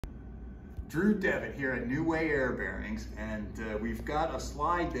Drew Devitt here at New Way Air Bearings, and we've got a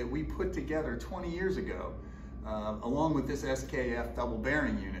slide that we put together 20 years ago along with this SKF double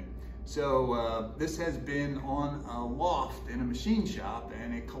bearing unit. So this has been on a loft in a machine shop,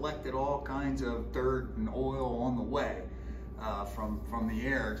 and it collected all kinds of dirt and oil on the way from the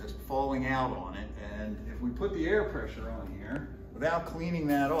air just falling out on it. And if we put the air pressure on here without cleaning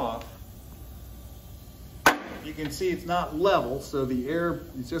that off, you can see it's not level, so the air,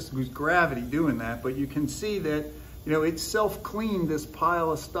 it's just gravity doing that, but you can see that, you know, it self-cleaned this pile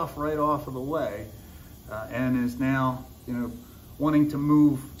of stuff right off of the way and is now, you know, wanting to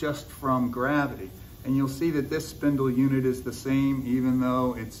move just from gravity. And you'll see that this spindle unit is the same, even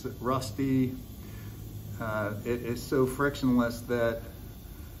though it's rusty. It is so frictionless that,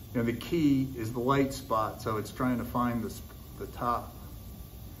 you know, the key is the light spot, so it's trying to find the top.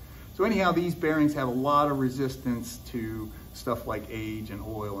 So anyhow, these bearings have a lot of resistance to stuff like age and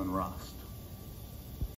oil and rust.